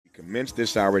Commence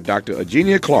this hour with Dr.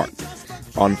 Agenia Clark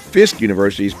on Fisk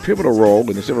University's pivotal role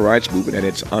in the civil rights movement and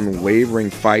its unwavering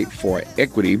fight for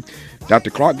equity. Dr.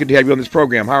 Clark, good to have you on this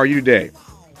program. How are you today?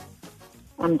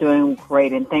 I'm doing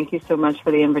great, and thank you so much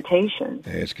for the invitation.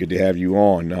 It's good to have you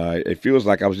on. It feels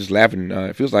like I was just laughing.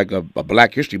 It feels like a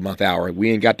Black History Month hour.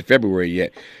 We ain't got to February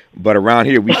yet, but around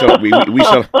here we celebrate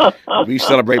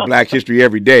Black History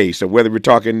every day. So whether we're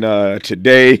talking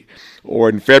today or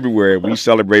in February, we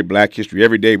celebrate Black History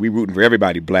every day. We rooting for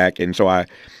everybody Black, and so I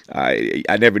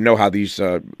never know how these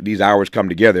hours come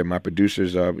together. My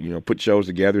producers, put shows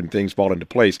together and things fall into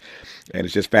place, and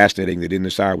it's just fascinating that in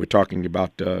this hour we're talking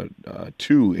about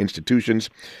two institutions,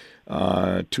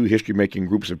 two history-making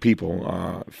groups of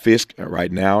people, Fisk right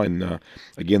now, and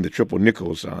again the Triple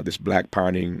Nickels, this Black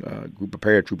pioneering group of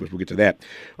paratroopers. We'll get to that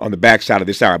on the backside of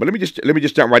this hour. But let me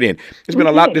just jump right in. There's been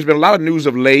a lot of news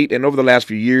of late, and over the last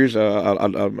few years,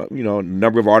 a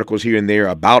number of articles here and there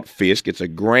about Fisk. It's a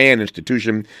grand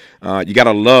institution. You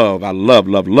gotta love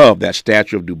that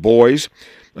statue of Du Bois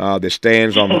that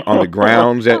stands on the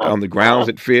grounds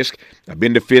at Fisk. I've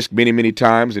been to Fisk many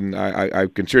times, and I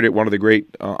consider it one of the great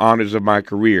honors of my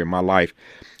career, in my life,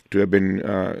 to have been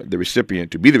the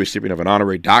recipient of an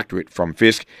honorary doctorate from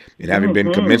Fisk, and having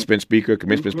been commencement speaker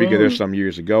there some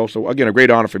years ago. So again, a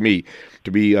great honor for me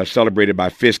to be celebrated by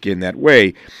Fisk in that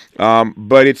way.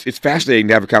 But it's fascinating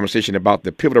to have a conversation about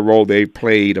the pivotal role they've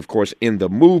played, of course, in the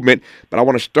movement. But I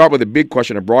want to start with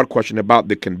a broad question about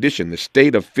the condition, the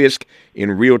state of Fisk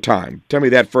in real time. Tell me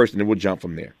that first, and then we'll jump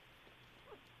from there.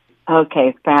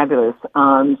 Okay, fabulous.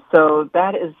 So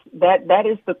that is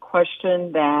the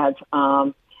question that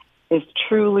is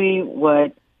truly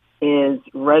what is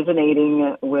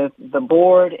resonating with the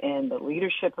board and the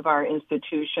leadership of our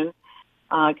institution.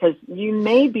 Because you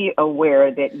may be aware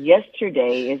that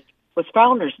yesterday was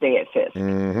Founders Day at Fisk.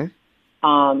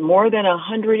 Mm-hmm. More than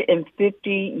 150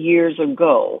 years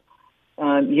ago,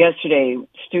 yesterday,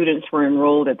 students were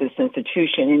enrolled at this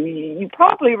institution. And you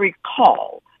probably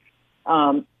recall,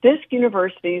 Fisk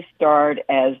University started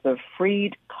as the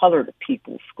Freed Colored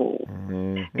People School,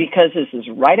 because this is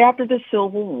right after the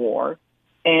Civil War,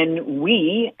 and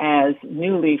we, as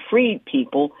newly freed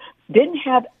people, didn't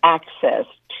have access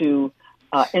to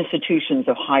institutions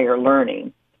of higher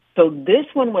learning. So this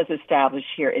one was established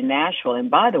here in Nashville, and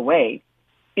by the way,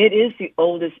 it is the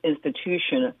oldest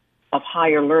institution of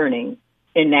higher learning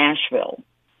in Nashville,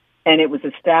 and it was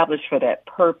established for that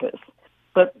purpose.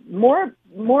 But more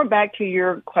back to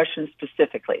your question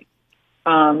specifically.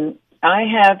 I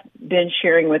have been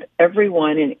sharing with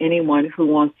everyone and anyone who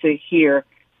wants to hear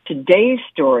today's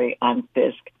story on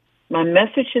Fisk. My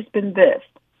message has been this: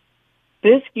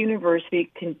 Fisk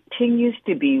University continues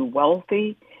to be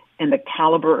wealthy in the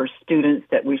caliber of students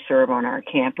that we serve on our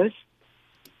campus.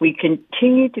 We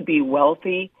continue to be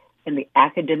wealthy in the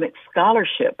academic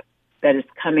scholarship that is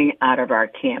coming out of our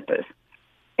campus.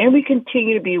 And we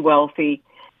continue to be wealthy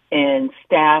in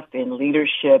staff and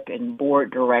leadership and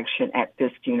board direction at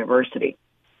Fisk University.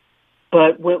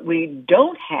 But what we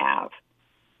don't have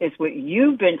is what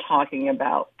you've been talking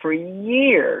about for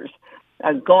years,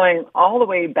 going all the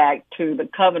way back to the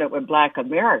covenant with Black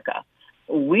America.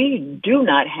 We do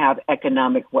not have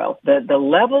economic wealth. The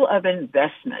level of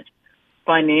investment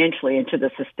financially into the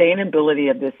sustainability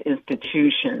of this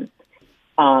institution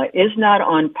is not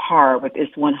on par with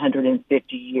its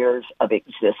 150 years of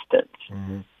existence.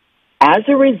 Mm-hmm. As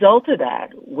a result of that,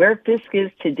 where Fisk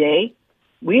is today,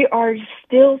 we are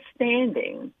still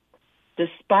standing,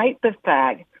 despite the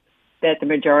fact that the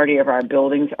majority of our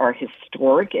buildings are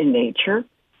historic in nature,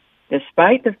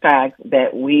 despite the fact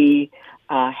that we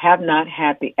have not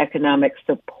had the economic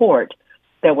support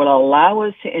that will allow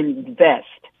us to invest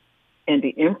in the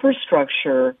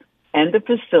infrastructure and the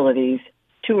facilities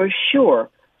to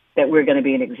assure that we're going to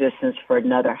be in existence for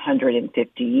another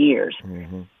 150 years.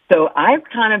 Mm-hmm. So I've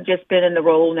kind of just been in the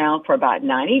role now for about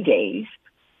 90 days,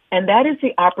 and that is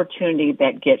the opportunity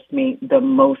that gets me the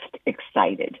most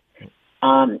excited,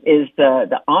 is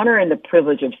the honor and the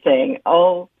privilege of saying,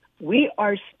 we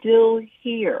are still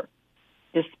here,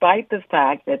 despite the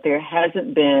fact that there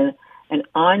hasn't been an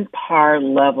on-par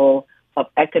level of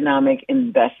economic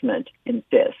investment in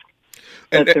Fisk.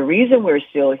 But the reason we're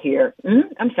still here,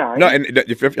 I'm sorry. No,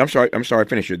 I'm sorry,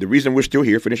 finish it. The reason we're still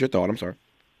here, finish your thought, I'm sorry.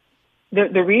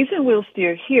 The reason we're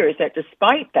still here is that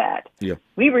despite that,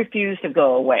 we refuse to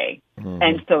go away. Mm-hmm.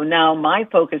 And so now my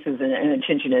focus and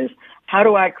attention is, how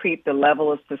do I create the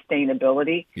level of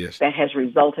sustainability Yes. that has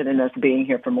resulted in us being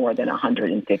here for more than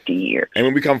 150 years? And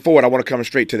when we come forward, I want to come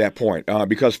straight to that point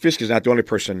because Fisk is not the only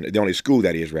person, the only school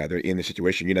that is, rather, in this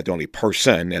situation. You're not the only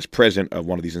person that's president of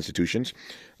one of these institutions.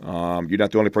 You're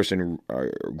not the only person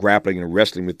grappling and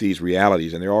wrestling with these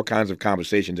realities. And there are all kinds of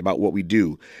conversations about what we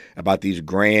do about these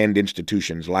grand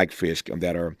institutions like Fisk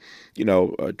that are,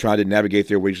 trying to navigate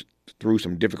their ways through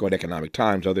some difficult economic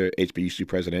times. Other HBCU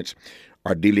presidents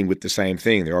are dealing with the same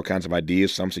thing. There are all kinds of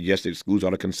ideas. Some suggest that schools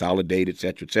ought to consolidate, et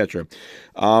cetera, et cetera.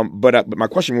 But my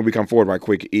question when we come forward right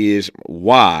quick is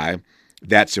why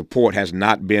that support has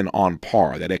not been on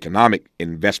par, that economic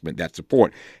investment, that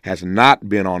support has not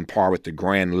been on par with the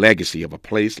grand legacy of a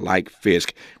place like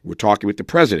Fisk. We're talking with the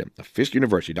president of Fisk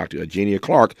University, Dr. Agenia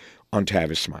Clark, on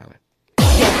Tavis Smiley.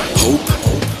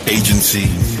 Hope, agency,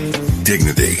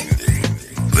 dignity.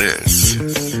 This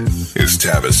is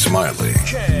Tavis Smiley.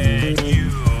 Can you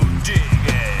dig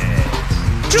it?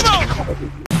 Come on!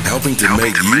 Helping to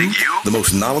make you the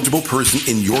most knowledgeable person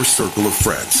in your circle of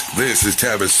friends. This is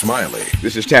Tavis Smiley.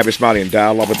 This is Tavis Smiley in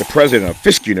dialogue with the president of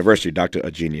Fisk University, Dr.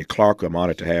 Agenia Clark, who I'm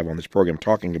honored to have on this program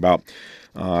talking about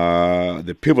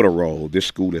the pivotal role this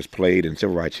school has played in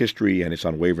civil rights history and its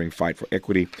unwavering fight for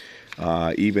equity,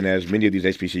 even as many of these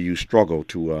HBCUs struggle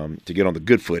to get on the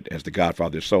good foot, as the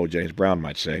godfather of soul, James Brown,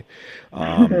 might say.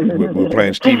 We're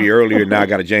playing Stevie earlier, now I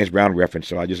got a James Brown reference,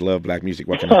 so I just love black music.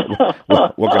 What can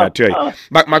I tell you?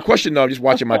 My question, though, I'm just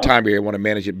watching my time here, I want to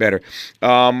manage it better.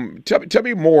 Tell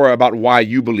me more about why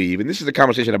you believe, and this is a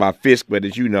conversation about Fisk, but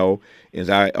as you know, as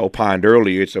I opined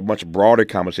earlier, it's a much broader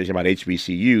conversation about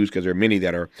HBCUs because there are many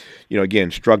that are,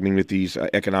 again, struggling with these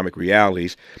economic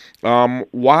realities.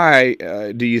 Why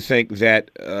do you think that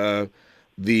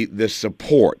the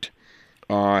support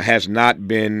has not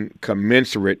been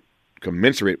commensurate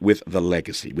with the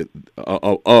legacy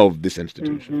of this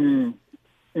institution?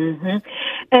 Mm-hmm. Mm-hmm.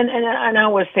 And I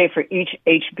would say for each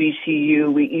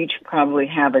HBCU, we each probably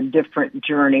have a different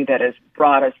journey that has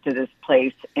brought us to this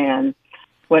place. And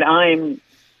what I'm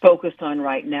focused on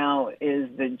right now is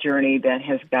the journey that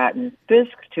has gotten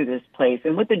Fisk to this place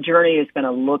and what the journey is going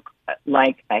to look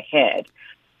like ahead.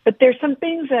 But there's some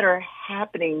things that are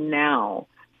happening now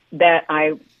that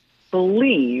I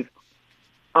believe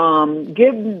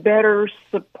give better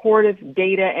supportive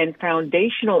data and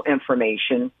foundational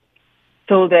information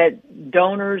so that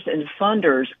donors and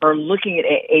funders are looking at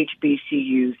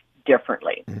HBCUs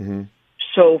differently. Mm-hmm.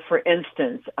 So, for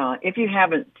instance, if you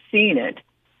haven't seen it,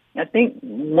 I think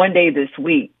one day this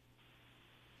week,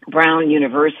 Brown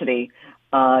University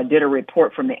did a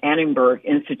report from the Annenberg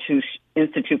Institute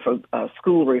for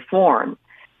School Reform.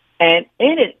 And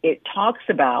in it, it talks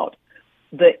about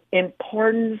the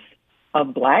importance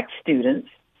of black students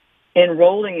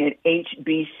enrolling at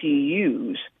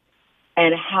HBCUs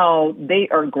and how they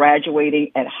are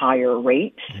graduating at higher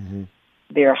rates,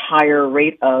 their higher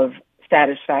rate of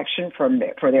satisfaction for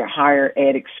their higher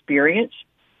ed experience.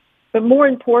 But more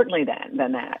importantly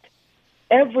than that,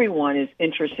 everyone is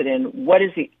interested in what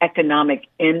is the economic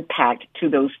impact to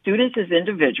those students as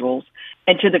individuals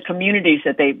and to the communities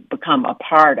that they become a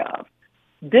part of.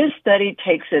 This study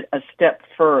takes it a step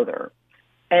further,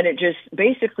 and it just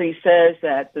basically says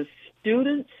that the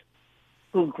students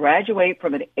who graduate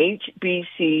from an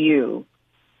HBCU,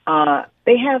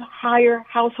 they have higher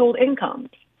household incomes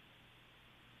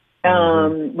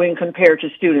when compared to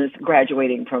students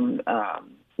graduating from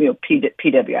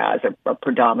PWIs or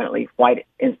predominantly white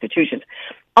institutions.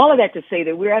 All of that to say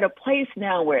that we're at a place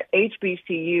now where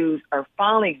HBCUs are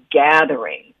finally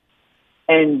gathering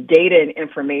and data and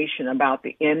information about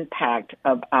the impact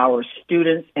of our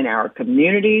students in our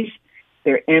communities,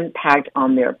 their impact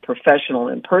on their professional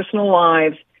and personal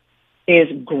lives is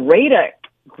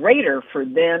greater for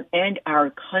them and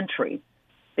our country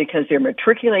because they're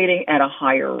matriculating at a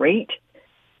higher rate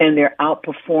and they're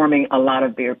outperforming a lot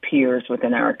of their peers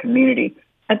within our community.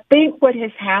 I think what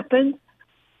has happened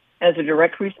as a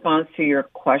direct response to your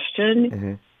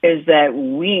question is that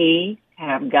we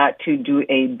have got to do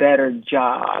a better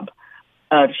job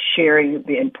of sharing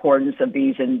the importance of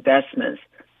these investments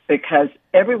because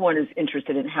everyone is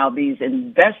interested in how these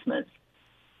investments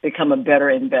become a better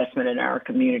investment in our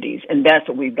communities. And that's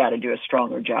what we've got to do a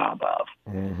stronger job of.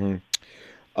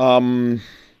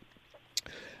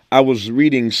 I was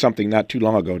reading something not too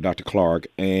long ago, Dr. Clark,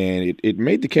 and it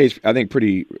made the case, I think,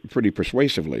 pretty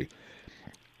persuasively,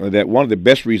 that one of the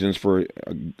best reasons for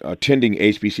attending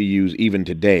HBCUs even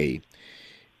today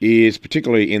is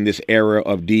particularly in this era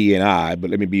of D&I,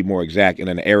 but let me be more exact, in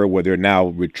an era where they're now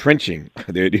retrenching.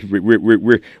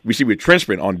 We see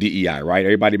retrenchment on DEI, right?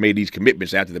 Everybody made these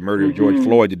commitments after the murder of George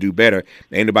Floyd to do better.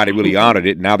 Ain't nobody really honored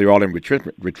it. Now they're all in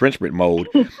retrenchment mode.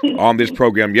 On this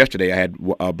program yesterday, I had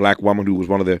a black woman who was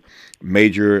one of the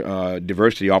major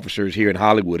diversity officers here in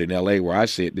Hollywood, in L.A., where I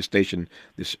sit. This station,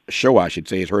 this show, I should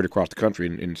say, is heard across the country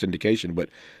in syndication, but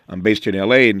I'm based here in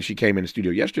L.A., and she came in the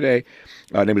studio yesterday.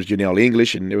 Her name was Janelle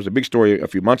English, and there was a big story a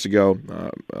few months ago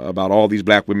about all these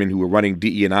black women who were running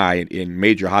DE&I in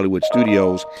major Hollywood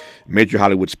studios, major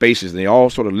Hollywood spaces, and they all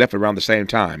sort of left around the same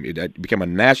time. It became a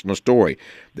national story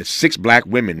that 6 black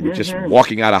women were just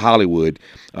walking out of Hollywood,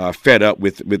 fed up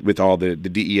with all the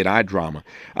DE&I drama.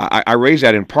 I raise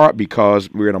that in part because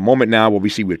we're in a moment now where we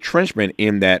see retrenchment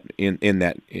in that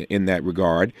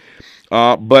regard.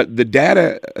 But the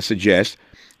data suggests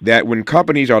that when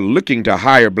companies are looking to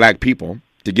hire black people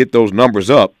to get those numbers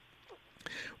up,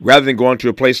 rather than going to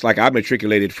a place like I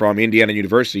matriculated from, Indiana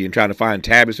University, and trying to find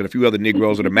Tavis and a few other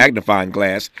Negroes with a magnifying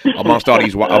glass amongst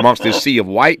this sea of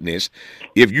whiteness,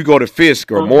 if you go to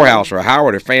Fisk or Morehouse or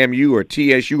Howard or FAMU or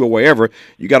TSU or wherever,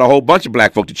 you got a whole bunch of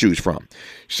black folk to choose from.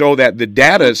 So that the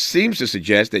data seems to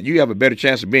suggest that you have a better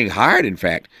chance of being hired, in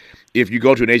fact, if you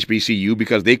go to an HBCU,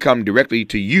 because they come directly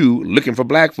to you looking for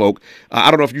black folk.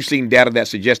 I don't know if you've seen data that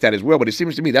suggests that as well, but it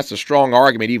seems to me that's a strong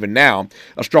argument even now,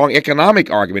 a strong economic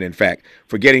argument, in fact,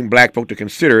 for getting black folk to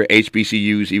consider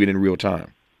HBCUs even in real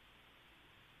time.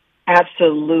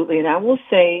 Absolutely. And I will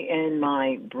say, in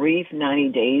my brief 90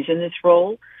 days in this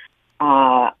role,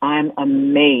 I'm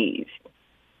amazed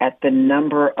at the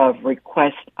number of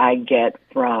requests I get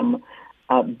from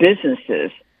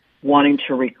businesses wanting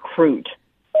to recruit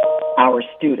our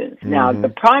students. Now, the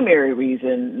primary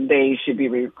reason they should be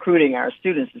recruiting our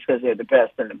students is because they're the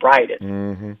best and the brightest.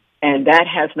 And that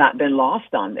has not been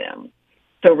lost on them.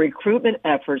 So recruitment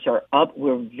efforts are up.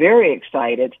 We're very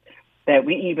excited that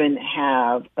we even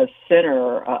have a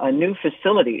center, a new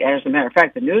facility. As a matter of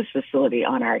fact, the newest facility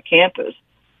on our campus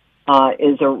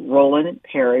is a Roland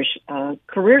Parish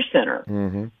Career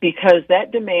Center, because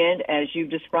that demand, as you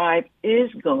described,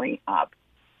 is going up.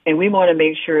 And we want to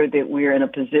make sure that we're in a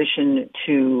position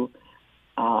to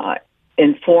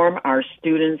inform our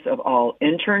students of all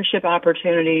internship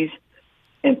opportunities,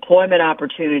 employment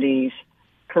opportunities,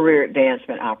 career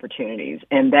advancement opportunities,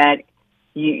 and that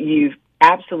you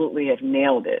absolutely have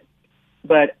nailed it.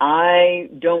 But I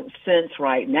don't sense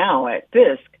right now at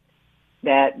Fisk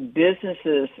that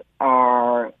businesses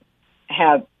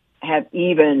have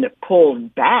even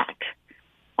pulled back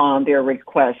on their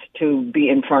request to be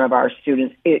in front of our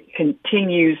students. It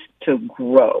continues to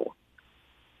grow.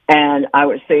 And I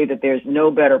would say that there's no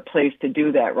better place to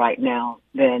do that right now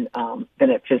than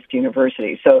at Fisk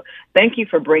University. So thank you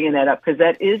for bringing that up, because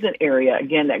that is an area,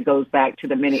 again, that goes back to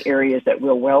the many areas that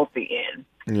we're wealthy in.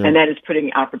 Yeah. And that is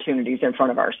putting opportunities in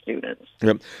front of our students.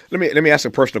 Yep. Let me ask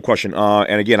a personal question.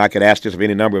 And again, I could ask this of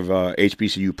any number of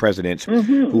HBCU presidents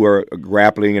who are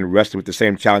grappling and wrestling with the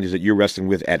same challenges that you're wrestling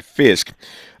with at Fisk.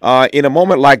 In a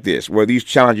moment like this, where these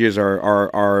challenges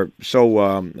are so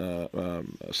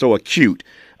acute,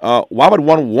 why would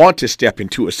one want to step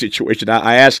into a situation?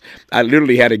 I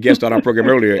literally had a guest on our program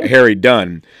earlier, Harry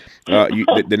Dunn.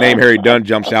 The name Harry Dunn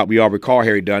jumps out. We all recall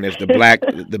Harry Dunn as the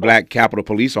black Capitol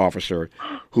Police officer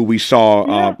who we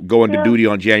saw go into duty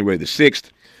on January the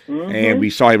 6th. And we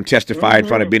saw him testify in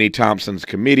front of Benny Thompson's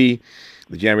committee,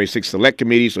 the January 6th Select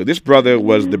Committee. So this brother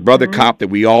was the brother cop that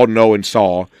we all know and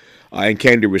saw and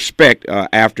came to respect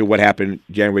after what happened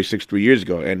January 6th 3 years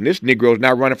ago. And this Negro is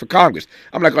now running for Congress.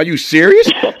 I'm like, are you serious?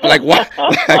 Like, what?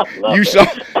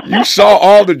 You saw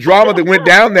all the drama that went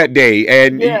down that day,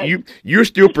 and you're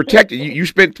still protected. You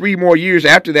spent 3 more years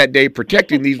after that day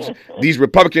protecting these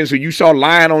Republicans who you saw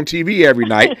lying on TV every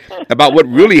night about what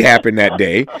really happened that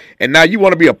day, and now you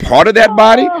want to be a part of that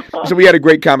body? So we had a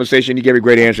great conversation. He gave a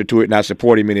great answer to it, and I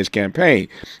support him in his campaign.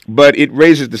 But it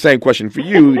raises the same question for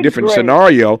you, different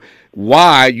scenario,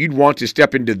 why you'd want to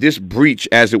step into this breach,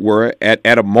 as it were, at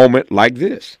a moment like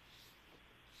this.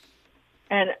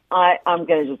 And I'm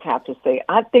going to just have to say,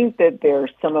 I think that there are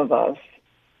some of us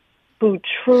who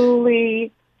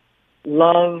truly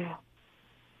love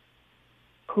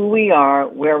who we are,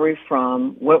 where we're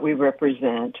from, what we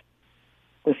represent,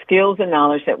 the skills and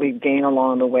knowledge that we've gained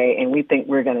along the way, and we think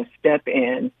we're going to step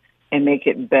in and make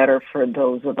it better for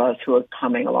those of us who are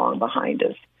coming along behind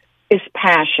us. It's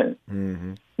passion.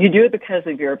 You do it because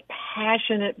of your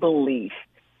passionate belief.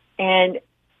 And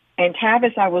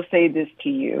Tavis, I will say this to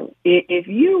you. If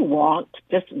you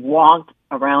just walked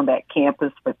around that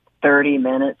campus for 30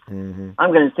 minutes, I'm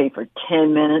going to say for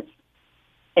 10 minutes,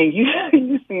 and you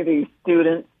you see these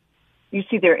students, you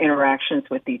see their interactions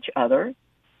with each other,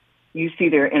 you see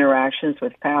their interactions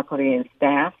with faculty and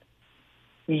staff,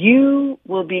 you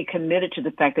will be committed to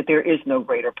the fact that there is no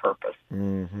greater purpose.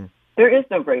 Mm-hmm. There is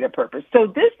no greater purpose. So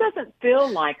this doesn't feel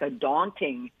like a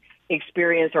daunting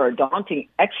experience or a daunting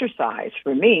exercise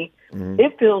for me. Mm-hmm.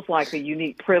 It feels like a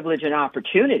unique privilege and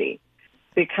opportunity,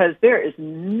 because there is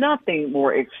nothing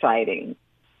more exciting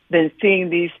than seeing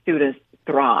these students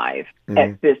thrive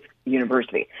at Fisk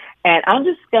University. And I'm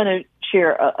just going to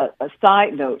share a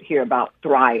side note here about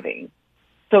thriving.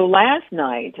 So last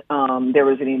night, there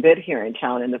was an event here in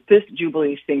town, and the Fisk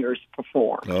Jubilee Singers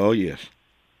performed. Oh, yes.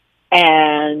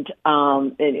 And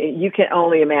you can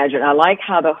only imagine. I like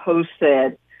how the host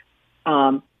said,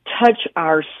 touch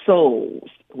our souls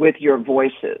with your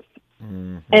voices.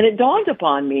 Mm-hmm. And it dawned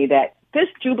upon me that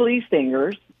Fisk Jubilee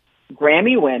Singers,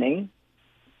 Grammy-winning,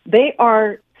 they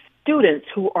are students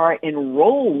who are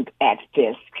enrolled at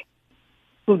Fisk,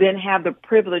 who then have the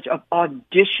privilege of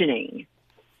auditioning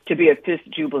to be a Fisk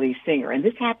Jubilee singer. And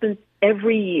this happens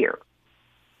every year.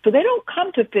 So they don't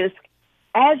come to Fisk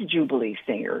as Jubilee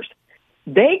singers.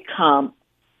 They come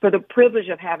for the privilege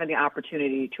of having the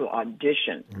opportunity to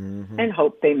audition and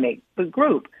hope they make the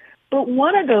group. But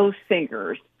one of those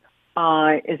singers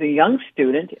is a young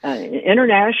student, an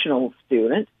international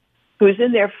student, who is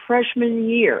in their freshman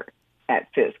year at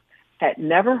Fisk, had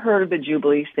never heard of the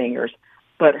Jubilee Singers,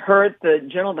 but heard the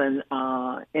gentleman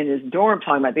in his dorm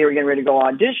talking about they were getting ready to go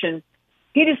audition.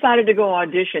 He decided to go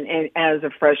audition, and as a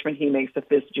freshman, he makes the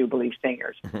Fisk Jubilee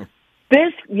Singers.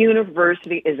 Fisk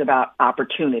University is about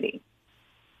opportunity.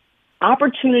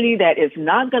 Opportunity that is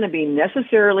not going to be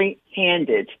necessarily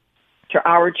handed to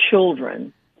our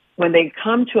children when they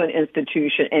come to an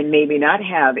institution and maybe not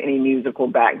have any musical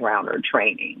background or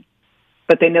training,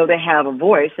 but they know they have a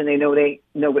voice and they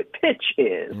know what pitch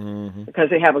is because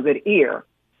they have a good ear.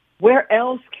 Where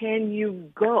else can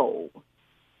you go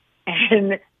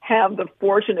and have the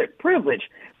fortunate privilege?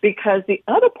 Because the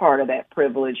other part of that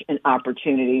privilege and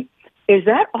opportunity is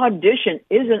that audition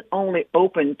isn't only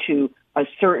open to a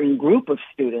certain group of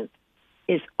students,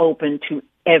 it's open to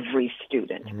every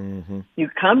student. You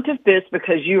come to Fisk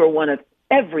because you are one of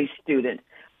every student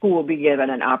who will be given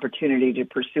an opportunity to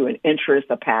pursue an interest,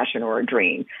 a passion, or a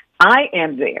dream. I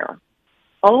am there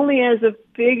only as a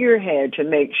figurehead to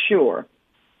make sure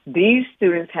these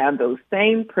students have those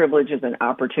same privileges and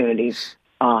opportunities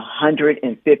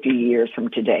 150 years from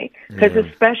today, because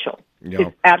it's special.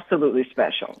 It's absolutely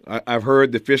special. I've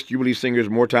heard the Fisk Jubilee Singers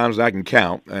more times than I can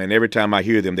count, and every time I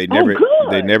hear them, they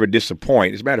never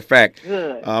disappoint. As a matter of fact,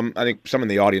 I think some in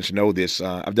the audience know this.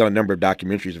 I've done a number of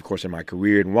documentaries, of course, in my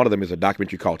career, and one of them is a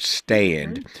documentary called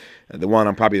Stand. The one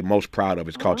I'm probably the most proud of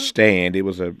is called Stand. It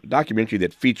was a documentary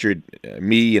that featured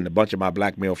me and a bunch of my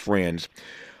black male friends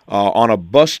on a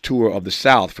bus tour of the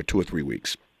South for 2 or 3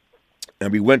 weeks.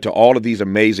 And we went to all of these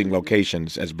amazing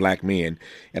locations as black men.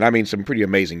 And I mean, some pretty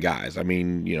amazing guys. I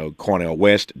mean, you know, Cornel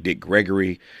West, Dick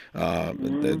Gregory, he's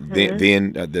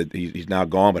now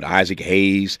gone, but Isaac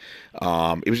Hayes.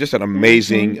 It was just an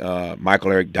amazing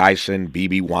Michael Eric Dyson,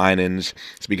 B.B. Winans,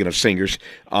 speaking of singers.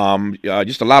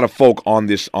 Just a lot of folk on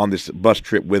this bus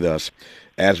trip with us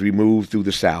as we moved through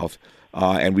the South.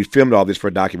 And we filmed all this for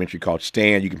a documentary called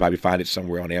Stand. You can probably find it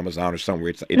somewhere on Amazon or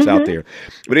somewhere. It's out there.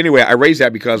 But anyway, I raised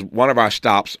that because one of our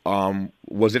stops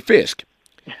was at Fisk.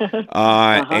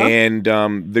 And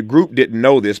the group didn't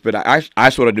know this, but I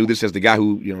sort of knew this as the guy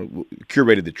who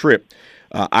curated the trip.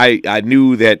 I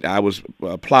knew that I was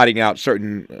plotting out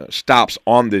certain stops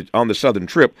on the Southern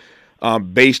trip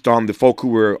based on the folk who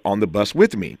were on the bus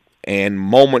with me, and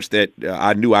moments that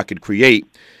I knew I could create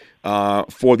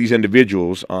for these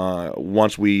individuals.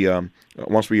 Once we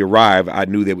arrive, I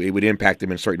knew that it would impact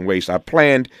them in certain ways. So I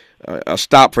planned a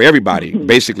stop for everybody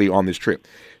basically on this trip.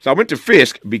 So I went to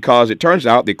Fisk because it turns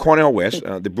out that Cornel West,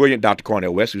 the brilliant Dr.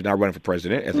 Cornel West, who's now running for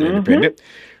president as an independent,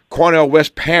 Cornel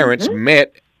West's parents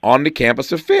met on the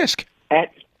campus of Fisk.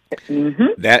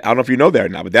 That I don't know if you know that or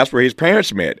not, but that's where his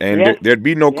parents met, and there'd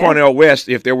be no Cornel West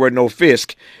if there were no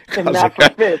Fisk. Not for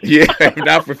Fisk.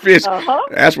 Not for Fisk.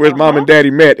 That's where his mom and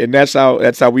daddy met, and that's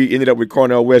how we ended up with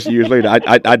Cornel West years later.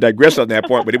 I digress on that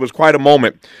point, but it was quite a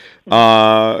moment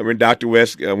when Dr.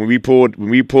 West when we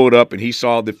pulled up and he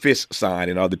saw the Fisk sign,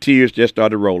 and all the tears just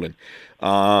started rolling.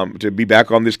 To be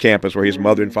back on this campus where his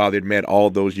mother and father had met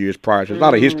all those years prior. So there's a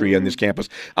lot of history on this campus.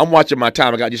 I'm watching my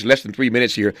time. I got just less than 3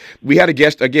 minutes here. We had a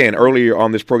guest, again, earlier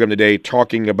on this program today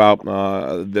talking about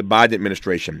the Biden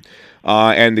administration.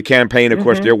 and the campaign, of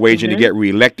course, they're waging to get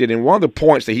reelected. And one of the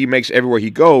points that he makes everywhere he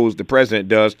goes, the president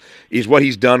does, is what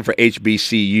he's done for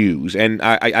HBCUs. And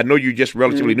I know you're just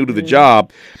relatively new to the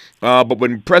job, but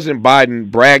when President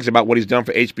Biden brags about what he's done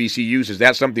for HBCUs, is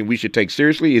that something we should take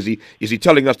seriously? Is he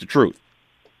telling us the truth?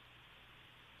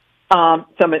 So I'm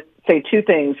going to say two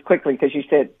things quickly because you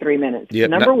said 3 minutes. Yeah,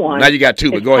 Number one. Now you got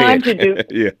two, but go ahead.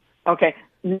 Yeah. Okay.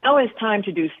 Now it's time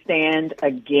to do Stand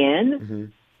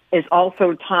Again. It's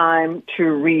also time to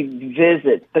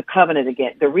revisit the covenant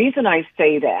again. The reason I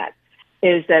say that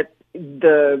is that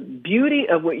the beauty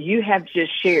of what you have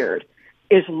just shared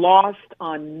is lost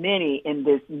on many in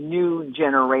this new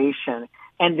generation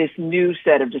and this new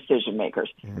set of decision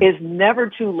makers. It's never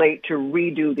too late to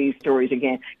redo these stories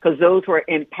again because those were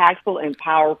impactful and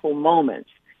powerful moments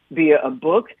via a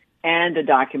book and a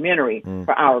documentary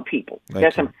for our people.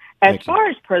 As far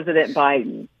as President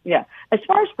Biden,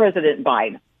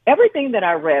 everything that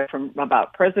I read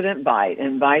about President Biden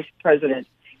and Vice President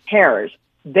Harris,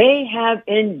 they have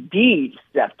indeed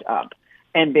stepped up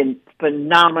and been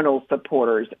phenomenal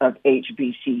supporters of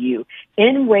HBCU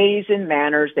in ways and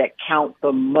manners that count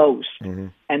the most.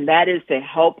 And that is to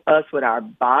help us with our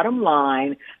bottom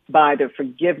line by the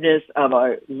forgiveness of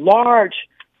a large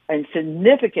and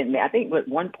significant, I think, with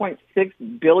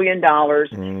 $1.6 billion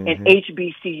in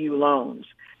HBCU loans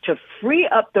to free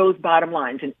up those bottom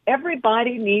lines. And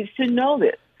everybody needs to know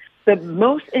this. The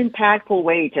most impactful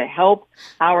way to help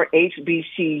our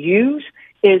HBCUs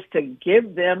is to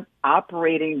give them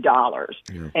operating dollars.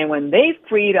 And when they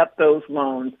freed up those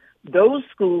loans, those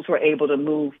schools were able to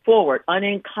move forward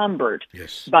unencumbered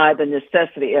by the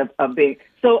necessity of being.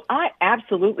 So I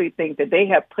absolutely think that they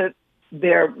have put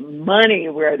their money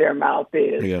where their mouth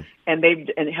is, and they've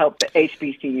helped the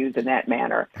HBCUs in that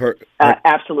manner.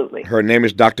 Absolutely. Her name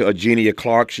is Dr. Agenia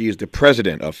Clark. She is the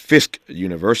president of Fisk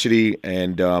University,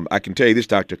 and I can tell you this,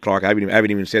 Dr. Clark. I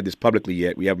haven't even said this publicly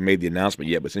yet. We haven't made the announcement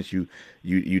yet, but since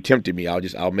you tempted me,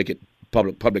 I'll make it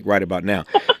public right about now.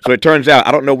 So it turns out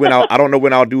I don't know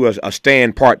when I'll do a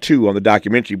stand part 2 on the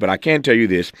documentary, but I can tell you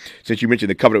this, since you mentioned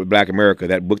The Covenant with Black America,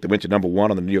 that book that went to #1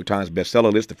 on the New York Times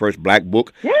bestseller list, the first black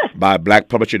book by a black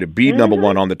publisher to be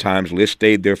 #1 on the Times list,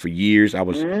 stayed there for years. I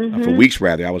was for weeks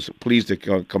rather. I was pleased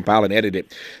to compile and edit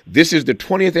it. This is the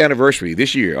 20th anniversary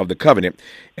this year of The Covenant,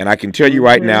 and I can tell you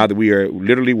right now that we are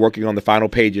literally working on the final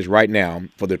pages right now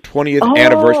for the 20th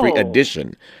anniversary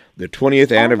edition. The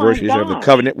 20th anniversary of The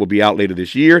Covenant will be out later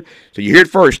this year. So you hear it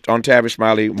first on Tavis,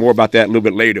 Smiley. More about that a little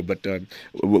bit later, but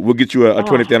we'll get you a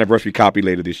 20th anniversary copy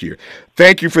later this year.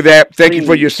 Thank you for that. Thank you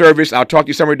for your service. I'll talk to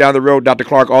you somewhere down the road. Dr.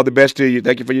 Clark, all the best to you.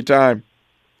 Thank you for your time.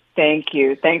 Thank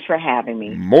you. Thanks for having me.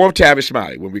 More of Tavis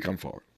Smiley when we come forward.